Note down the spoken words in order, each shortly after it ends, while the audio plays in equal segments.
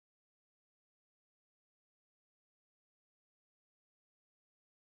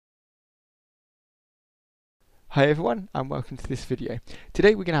Hi everyone and welcome to this video.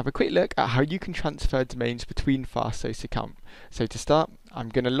 Today we're going to have a quick look at how you can transfer domains between Fasthosts account. So to start, I'm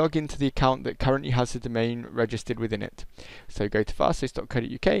going to log into the account that currently has the domain registered within it. So go to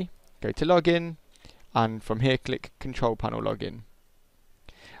fasthosts.co.uk, go to login, and from here click control panel login.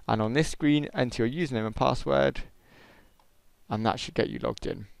 And on this screen enter your username and password, and that should get you logged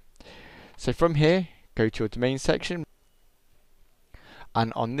in. So from here go to your domain section,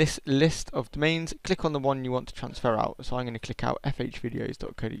 and on this list of domains, click on the one you want to transfer out. So I'm going to click out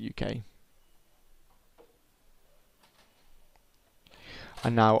fhvideos.co.uk.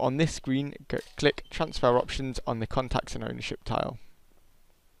 And now on this screen, click Transfer Options on the Contacts and Ownership tile.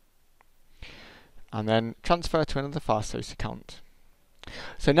 And then transfer to another Fasthosts account.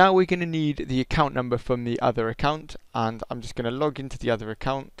 So now we're going to need the account number from the other account, and I'm just going to log into the other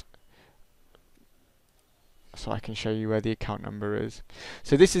account so I can show you where the account number is.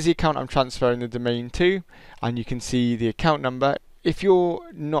 So this is the account I'm transferring the domain to, and you can see the account number. If you've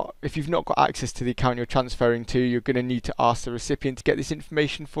not got access to the account you're transferring to, you're going to need to ask the recipient to get this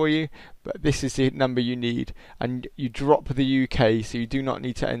information for you, but this is the number you need, and you drop the UK, so you do not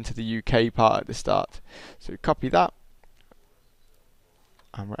need to enter the UK part at the start. So copy that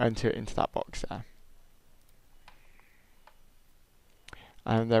and we'll enter it into that box there.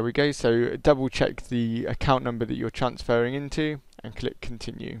 And there we go. So double check the account number that you're transferring into and click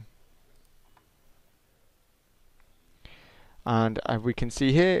continue. And as we can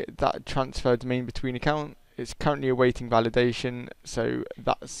see here, that transfer domain between account is currently awaiting validation, so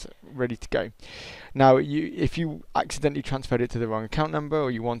that's ready to go. Now if you accidentally transferred it to the wrong account number,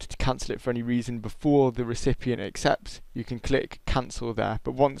 or you wanted to cancel it for any reason before the recipient accepts, you can click cancel there,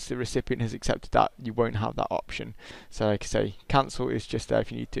 but once the recipient has accepted that, you won't have that option. So like I say, cancel is just there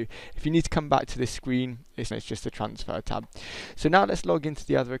if you need to. If you need to come back to this screen, it's just the transfer tab. So now let's log into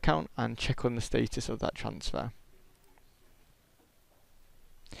the other account and check on the status of that transfer.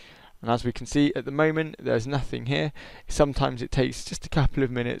 And as we can see at the moment, there's nothing here. Sometimes it takes just a couple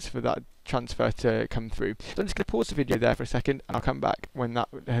of minutes for that transfer to come through. So I'm just going to pause the video there for a second, and I'll come back when that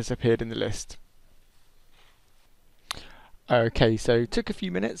has appeared in the list. Okay, so it took a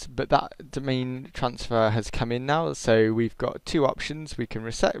few minutes, but that domain transfer has come in now. So we've got two options. We can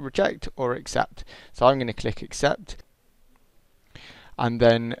reject or accept. So I'm going to click accept. And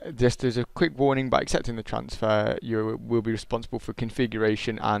then just as a quick warning, by accepting the transfer, you will be responsible for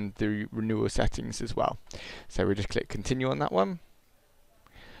configuration and the renewal settings as well. So we'll just click continue on that one.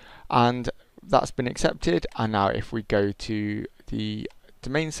 And that's been accepted. And now if we go to the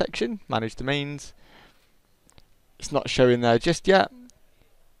domain section, manage domains, it's not showing there just yet.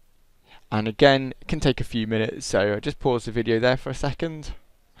 And again, it can take a few minutes. So I'll just pause the video there for a second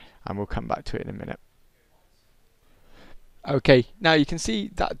and we'll come back to it in a minute. Okay, now you can see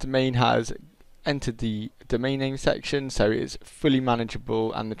that domain has entered the domain name section, so it's fully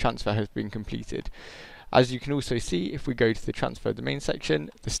manageable and the transfer has been completed. As you can also see, if we go to the transfer domain section,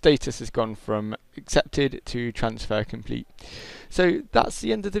 the status has gone from accepted to transfer complete. So that's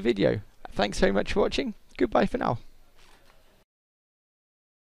the end of the video. Thanks very much for watching. Goodbye for now.